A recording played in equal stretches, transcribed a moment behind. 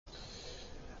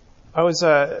I was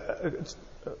at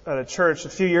a church a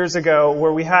few years ago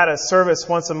where we had a service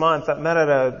once a month that met at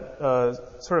a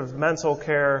sort of mental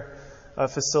care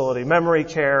facility, memory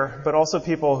care, but also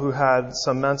people who had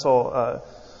some mental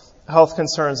health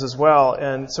concerns as well.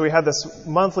 And so we had this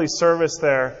monthly service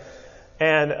there.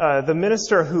 And the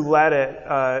minister who led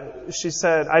it, she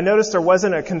said, I noticed there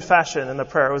wasn't a confession in the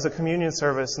prayer. It was a communion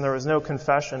service and there was no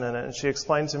confession in it. And she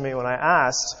explained to me when I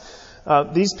asked,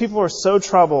 these people are so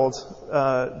troubled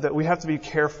that we have to be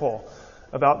careful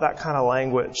about that kind of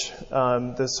language,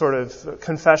 this sort of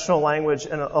confessional language,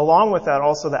 and along with that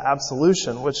also the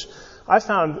absolution, which I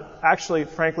found actually,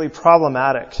 frankly,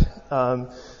 problematic.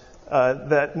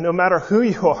 That no matter who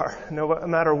you are, no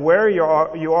matter where you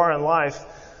are in life,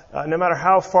 no matter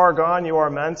how far gone you are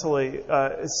mentally,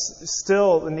 it's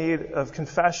still the need of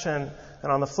confession,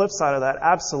 and on the flip side of that,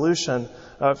 absolution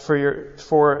of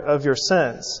your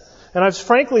sins. And I've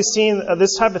frankly seen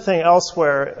this type of thing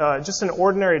elsewhere, just in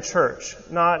ordinary church,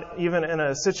 not even in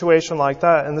a situation like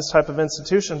that in this type of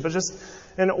institution, but just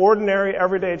in ordinary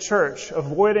everyday church,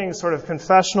 avoiding sort of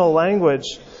confessional language.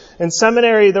 In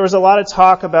seminary, there was a lot of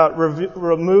talk about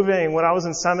removing, when I was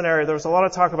in seminary, there was a lot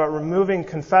of talk about removing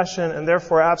confession and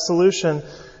therefore absolution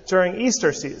during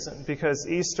Easter season, because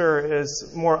Easter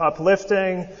is more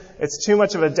uplifting. It's too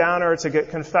much of a downer to get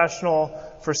confessional.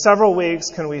 For several weeks,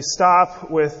 can we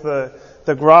stop with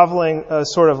the groveling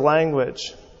sort of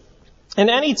language? In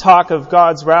any talk of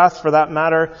God's wrath, for that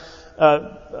matter,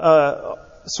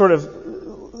 sort of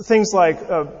things like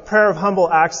prayer of humble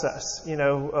access. We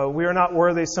are not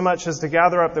worthy so much as to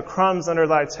gather up the crumbs under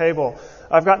thy table.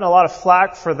 I've gotten a lot of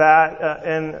flack for that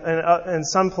in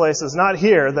some places. Not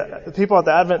here. The people at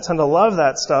the Advent tend to love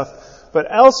that stuff. But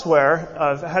elsewhere,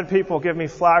 I've had people give me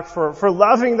flack for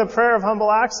loving the prayer of humble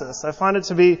access. I find it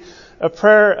to be a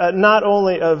prayer not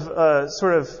only of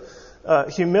sort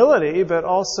of humility, but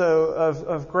also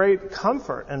of great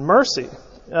comfort and mercy.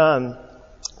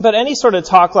 But any sort of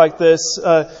talk like this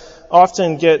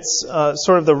often gets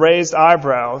sort of the raised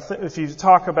eyebrow. If you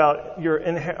talk about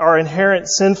our inherent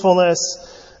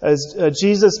sinfulness, as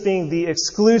Jesus being the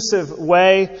exclusive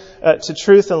way to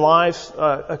truth and life,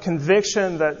 a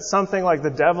conviction that something like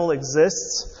the devil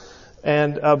exists,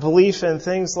 and a belief in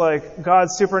things like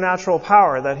God's supernatural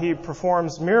power, that He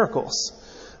performs miracles.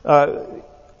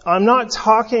 I'm not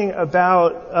talking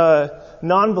about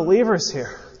non-believers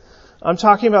here. I'm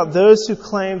talking about those who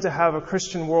claim to have a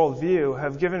Christian worldview,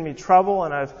 have given me trouble,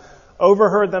 and I've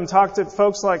overheard them talk to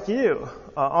folks like you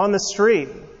on the street,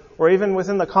 or even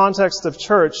within the context of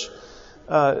church,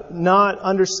 not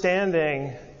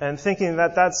understanding and thinking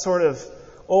that that's sort of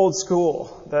old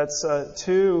school. That's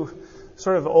too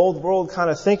sort of old world kind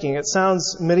of thinking. It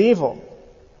sounds medieval.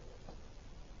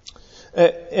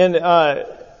 And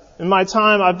in my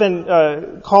time, I've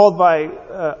been called by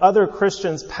other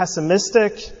Christians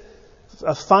pessimistic,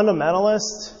 a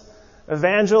fundamentalist,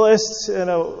 evangelist,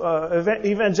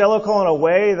 evangelical in a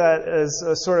way that is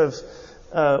sort of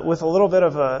with a little bit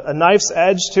of a knife's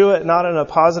edge to it, not in a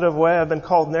positive way. I've been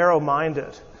called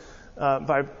narrow-minded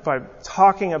by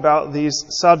talking about these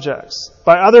subjects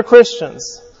by other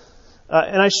Christians.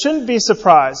 And I shouldn't be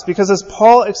surprised, because as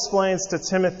Paul explains to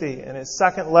Timothy in his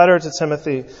second letter to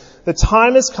Timothy, the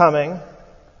time is coming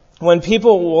when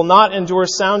people will not endure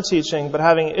sound teaching, but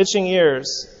having itching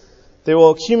ears, they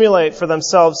will accumulate for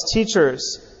themselves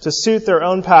teachers to suit their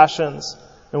own passions,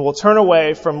 and will turn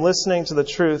away from listening to the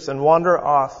truth and wander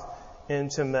off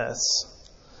into myths.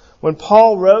 When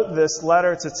Paul wrote this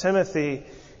letter to Timothy,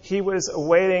 he was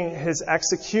awaiting his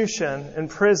execution in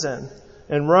prison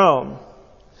in Rome.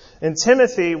 And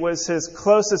Timothy was his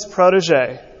closest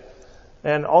protege,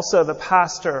 and also the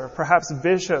pastor, perhaps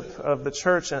bishop of the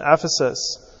church in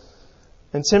Ephesus.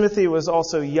 And Timothy was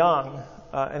also young,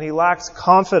 and he lacked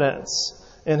confidence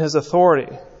in his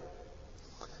authority.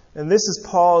 And this is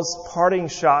Paul's parting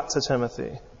shot to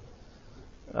Timothy,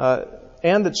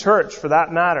 and the church for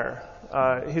that matter.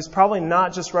 He's probably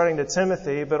not just writing to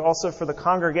Timothy, but also for the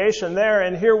congregation there.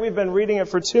 And here we've been reading it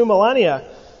for 2 millennia.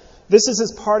 This is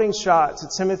his parting shot to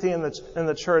Timothy in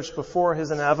the church before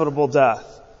his inevitable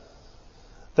death.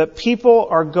 That people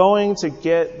are going to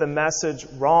get the message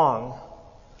wrong.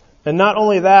 And not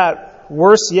only that,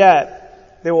 worse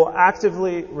yet, they will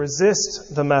actively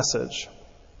resist the message,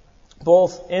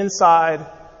 both inside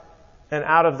and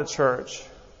out of the church.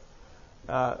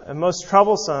 And most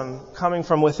troublesome, coming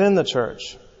from within the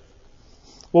church.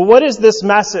 Well, what is this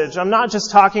message? I'm not just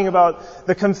talking about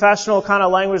the confessional kind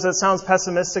of language that sounds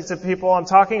pessimistic to people. I'm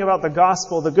talking about the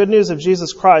gospel, the good news of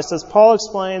Jesus Christ. As Paul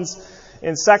explains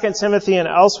in 2 Timothy and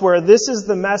elsewhere, this is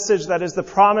the message that is the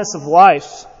promise of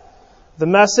life. The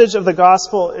message of the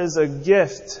gospel is a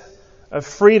gift of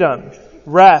freedom,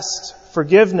 rest,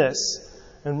 forgiveness,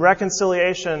 and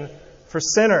reconciliation for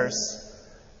sinners,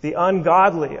 the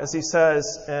ungodly, as he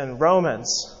says in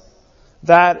Romans.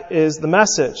 That is the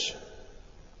message.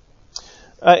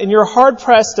 And you're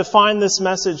hard-pressed to find this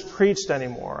message preached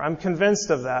anymore. I'm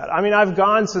convinced of that. I mean, I've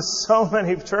gone to so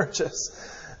many churches.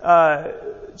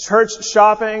 Church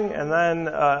shopping and then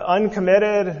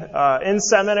uncommitted, in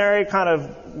seminary, kind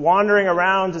of wandering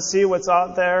around to see what's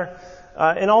out there.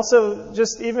 And also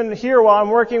just even here while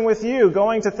I'm working with you,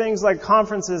 going to things like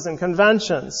conferences and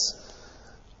conventions.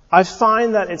 I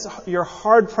find that you're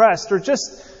hard-pressed, or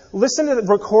just listen to the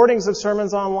recordings of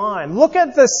sermons online. Look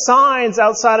at the signs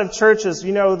outside of churches.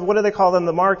 You know, what do they call them?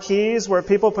 The marquees, where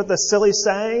people put the silly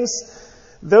sayings.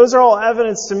 Those are all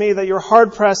evidence to me that you're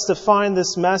hard-pressed to find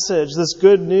this message, this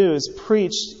good news,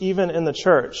 preached even in the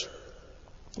church.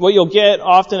 What you'll get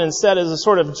often instead is a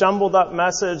sort of jumbled up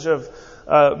message of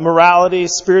morality,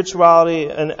 spirituality,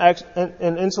 and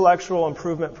intellectual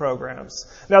improvement programs.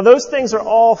 Now, those things are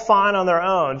all fine on their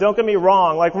own. Don't get me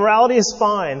wrong. Like, morality is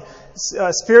fine.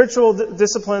 Spiritual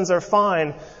disciplines are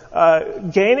fine.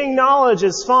 Gaining knowledge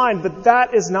is fine, but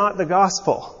that is not the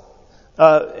gospel.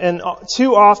 And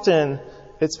too often,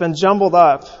 it's been jumbled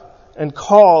up and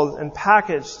called and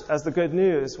packaged as the good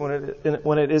news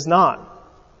when it is not.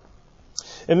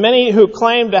 And many who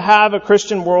claim to have a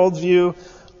Christian worldview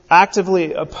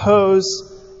actively oppose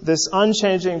this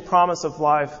unchanging promise of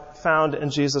life found in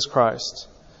Jesus Christ.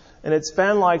 And it's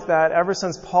been like that ever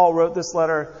since Paul wrote this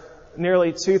letter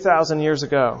nearly 2,000 years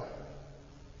ago.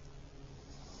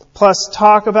 Plus,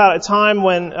 talk about a time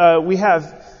when we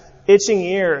have itching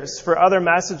ears for other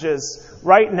messages.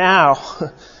 Right now,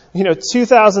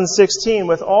 2016,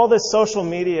 with all this social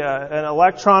media and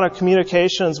electronic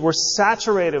communications, we're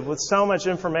saturated with so much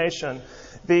information.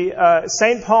 The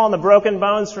St. Paul and the Broken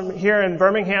Bones from here in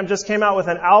Birmingham just came out with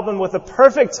an album with a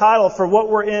perfect title for what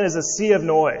we're in is A Sea of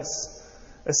Noise.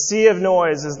 A Sea of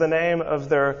Noise is the name of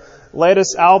their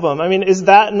latest album. I mean, is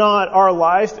that not our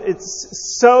life?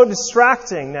 It's so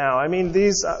distracting now. I mean,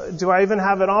 do I even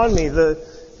have it on me?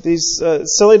 These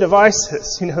silly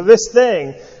devices, this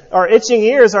thing. Our itching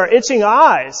ears, our itching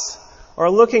eyes are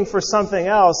looking for something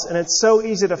else, and it's so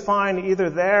easy to find either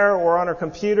there or on our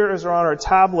computers or on our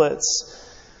tablets.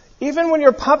 Even when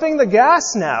you're pumping the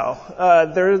gas now,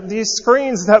 there are these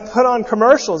screens that put on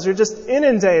commercials. You're just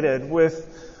inundated with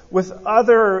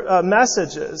other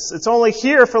messages. It's only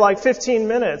here for like 15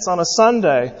 minutes on a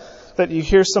Sunday that you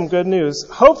hear some good news.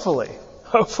 Hopefully.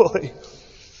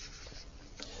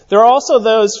 There are also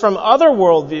those from other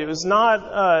worldviews,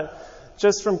 not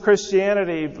just from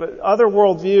Christianity, but other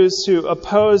worldviews who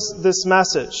oppose this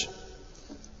message.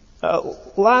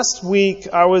 Last week,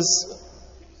 I was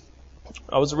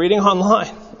reading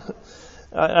online.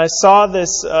 I saw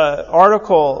this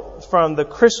article from the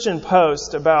Christian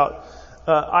Post about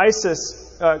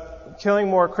ISIS killing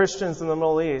more Christians in the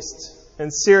Middle East,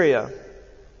 in Syria.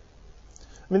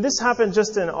 I mean, this happened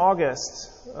just in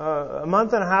August, a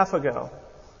month and a half ago,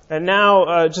 and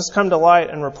now just come to light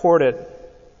and reported.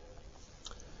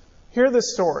 Hear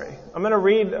this story. I'm going to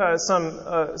read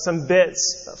some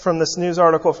bits from this news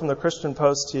article from the Christian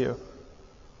Post to you.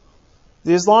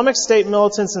 The Islamic State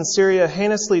militants in Syria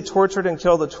heinously tortured and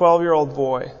killed a 12-year-old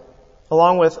boy,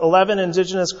 along with 11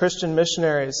 indigenous Christian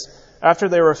missionaries, after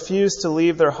they refused to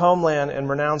leave their homeland and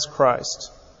renounce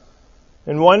Christ.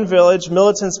 In one village,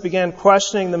 militants began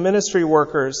questioning the ministry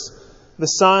workers, the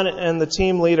son and the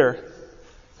team leader,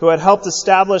 who had helped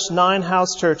establish 9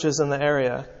 house churches in the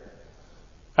area.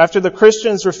 After the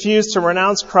Christians refused to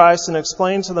renounce Christ and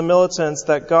explained to the militants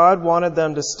that God wanted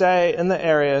them to stay in the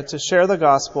area to share the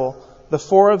gospel, the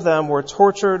 4 of them were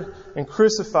tortured and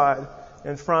crucified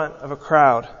in front of a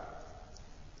crowd.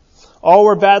 All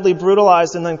were badly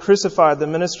brutalized and then crucified, the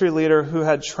ministry leader who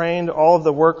had trained all of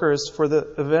the workers for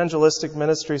the evangelistic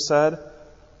ministry said.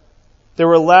 They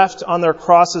were left on their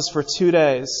crosses for 2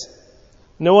 days.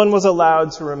 No one was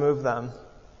allowed to remove them.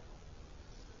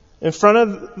 In front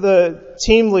of the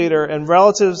team leader and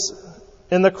relatives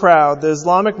in the crowd, the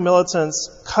Islamic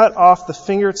militants cut off the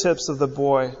fingertips of the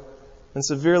boy and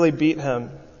severely beat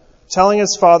him, telling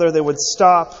his father they would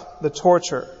stop the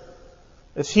torture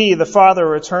if he, the father,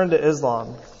 returned to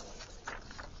Islam.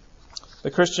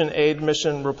 The Christian Aid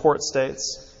Mission report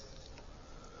states,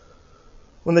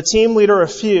 when the team leader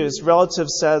refused,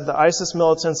 relatives said the ISIS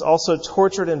militants also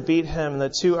tortured and beat him and the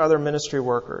 2 other ministry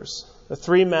workers. The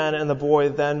 3 men and the boy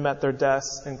then met their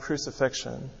deaths in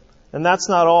crucifixion. And that's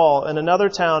not all. In another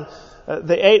town,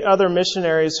 the 8 other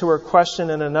missionaries who were questioned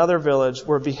in another village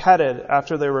were beheaded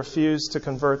after they refused to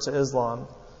convert to Islam.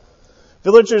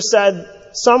 Villagers said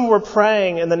some were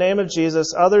praying in the name of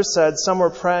Jesus. Others said some were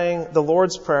praying the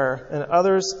Lord's Prayer. And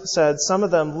others said some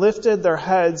of them lifted their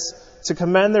heads to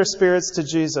commend their spirits to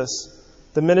Jesus.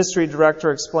 The ministry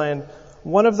director explained,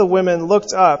 one of the women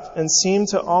looked up and seemed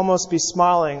to almost be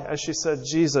smiling as she said,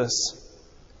 Jesus.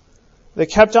 They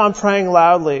kept on praying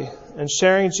loudly and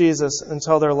sharing Jesus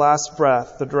until their last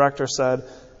breath, the director said.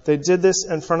 They did this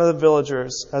in front of the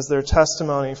villagers as their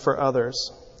testimony for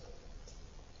others.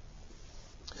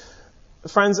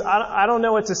 Friends, I don't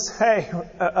know what to say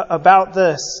about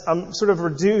this. I'm sort of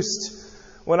reduced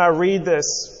when I read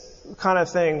this kind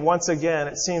of thing once again.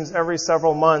 It seems every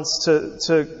several months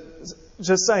to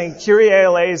just saying, Kyrie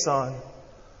eleison,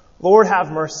 Lord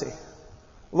have mercy.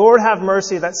 Lord have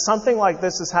mercy that something like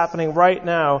this is happening right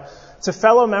now to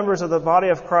fellow members of the body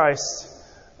of Christ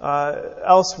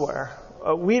elsewhere.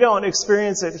 We don't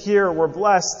experience it here. We're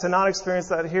blessed to not experience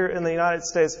that here in the United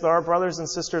States, but our brothers and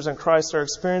sisters in Christ are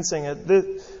experiencing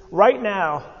it right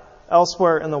now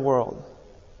elsewhere in the world.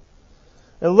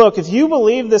 And look, if you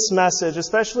believe this message,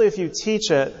 especially if you teach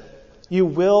it, you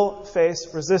will face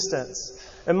resistance.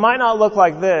 It might not look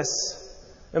like this.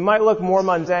 It might look more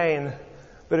mundane.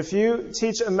 But if you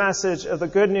teach a message of the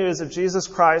good news of Jesus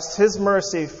Christ, His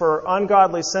mercy for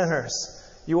ungodly sinners,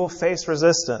 you will face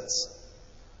resistance.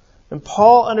 And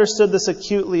Paul understood this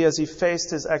acutely as he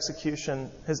faced his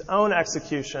own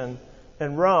execution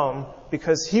in Rome,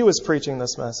 because he was preaching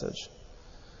this message.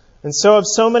 And so have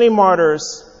so many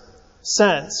martyrs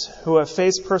since who have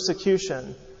faced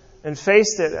persecution and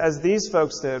faced it as these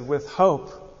folks did with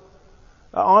hope.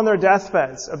 On their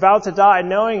deathbeds, about to die,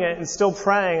 knowing it and still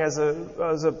praying as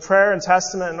a prayer and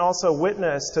testament and also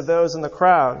witness to those in the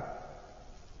crowd.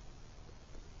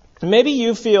 Maybe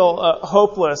you feel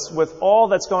hopeless with all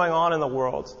that's going on in the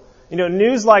world. You know,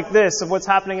 news like this of what's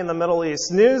happening in the Middle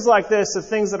East, news like this of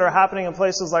things that are happening in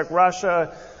places like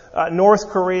Russia, North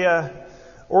Korea,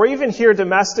 or even here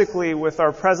domestically with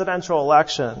our presidential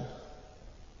election.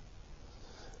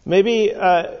 Maybe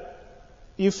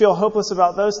you feel hopeless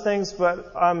about those things,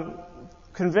 but I'm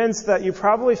convinced that you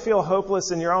probably feel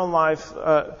hopeless in your own life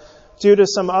due to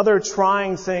some other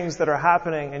trying things that are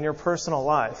happening in your personal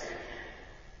life.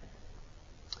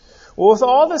 Well, with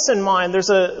all this in mind, there's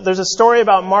a story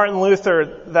about Martin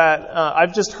Luther that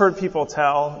I've just heard people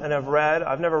tell and have read.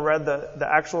 I've never read the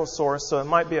actual source, so it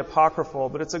might be apocryphal,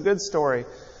 but it's a good story.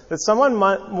 That someone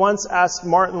once asked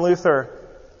Martin Luther,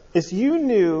 if you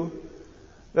knew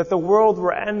that the world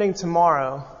were ending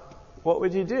tomorrow, what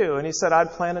would you do? And he said,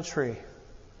 I'd plant a tree.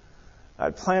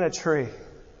 I'd plant a tree.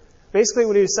 Basically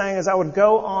what he was saying is I would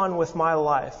go on with my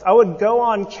life. I would go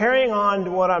on carrying on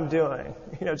to what I'm doing.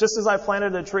 You know, just as I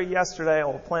planted a tree yesterday, I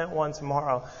will plant one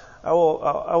tomorrow. I will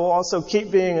also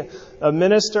keep being a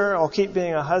minister. I'll keep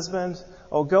being a husband.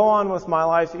 I'll go on with my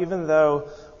life even though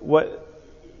what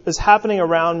is happening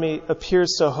around me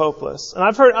appears so hopeless. And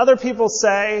I've heard other people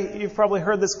say, you've probably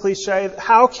heard this cliche,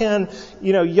 how can,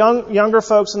 younger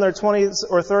folks in their 20s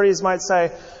or 30s might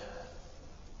say,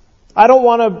 I don't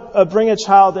want to bring a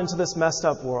child into this messed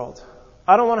up world.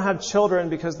 I don't want to have children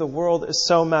because the world is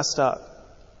so messed up.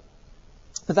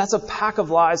 But that's a pack of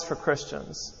lies for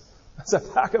Christians. That's a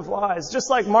pack of lies. Just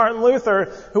like Martin Luther,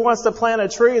 who wants to plant a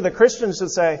tree, the Christians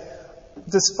should say,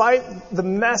 despite the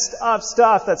messed up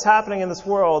stuff that's happening in this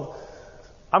world,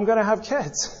 I'm going to have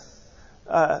kids.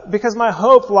 Because my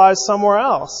hope lies somewhere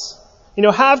else.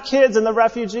 Have kids in the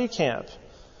refugee camp.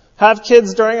 Have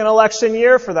kids during an election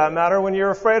year, for that matter, when you're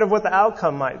afraid of what the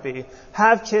outcome might be.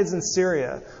 Have kids in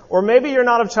Syria. Or maybe you're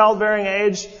not of childbearing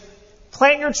age.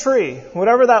 Plant your tree,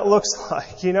 whatever that looks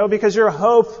like, because your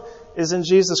hope is in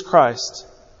Jesus Christ.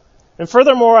 And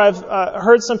furthermore, I've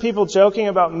heard some people joking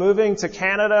about moving to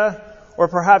Canada or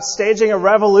perhaps staging a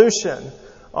revolution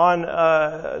on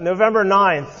November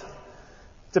 9th,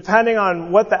 depending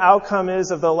on what the outcome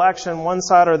is of the election, one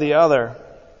side or the other.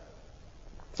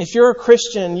 If you're a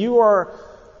Christian, you are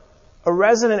a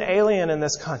resident alien in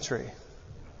this country.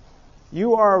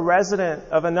 You are a resident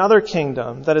of another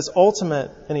kingdom that is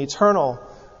ultimate and eternal,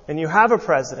 and you have a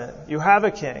president, you have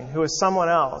a king who is someone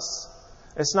else.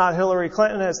 It's not Hillary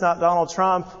Clinton, it's not Donald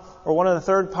Trump, or one of the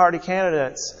third-party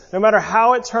candidates. No matter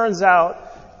how it turns out,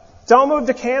 don't move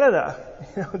to Canada.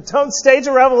 Don't stage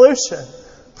a revolution.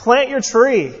 Plant your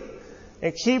tree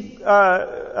and keep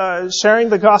sharing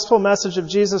the gospel message of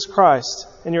Jesus Christ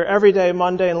in your everyday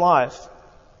mundane life.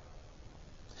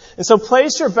 And so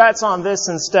place your bets on this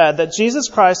instead, that Jesus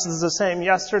Christ is the same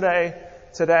yesterday,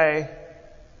 today,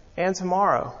 and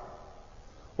tomorrow.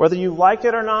 Whether you like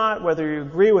it or not, whether you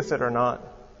agree with it or not.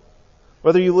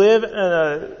 Whether you live in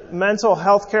a mental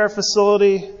health care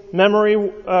facility,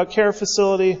 memory care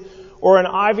facility, or an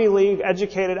Ivy League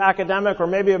educated academic, or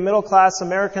maybe a middle-class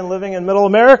American living in middle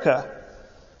America.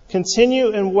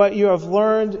 Continue in what you have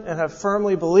learned and have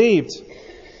firmly believed.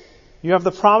 You have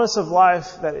the promise of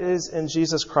life that is in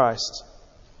Jesus Christ.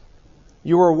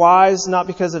 You were wise not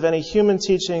because of any human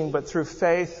teaching, but through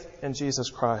faith in Jesus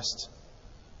Christ.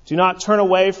 Do not turn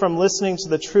away from listening to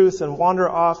the truth and wander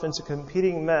off into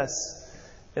competing myths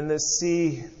in this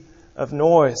sea of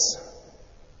noise.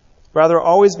 Rather,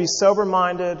 always be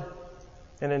sober-minded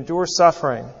and endure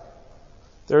suffering.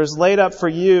 There is laid up for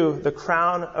you the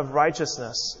crown of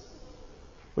righteousness,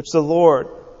 which the Lord,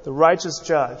 the righteous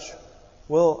judge,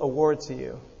 will award to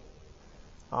you.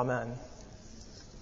 Amen.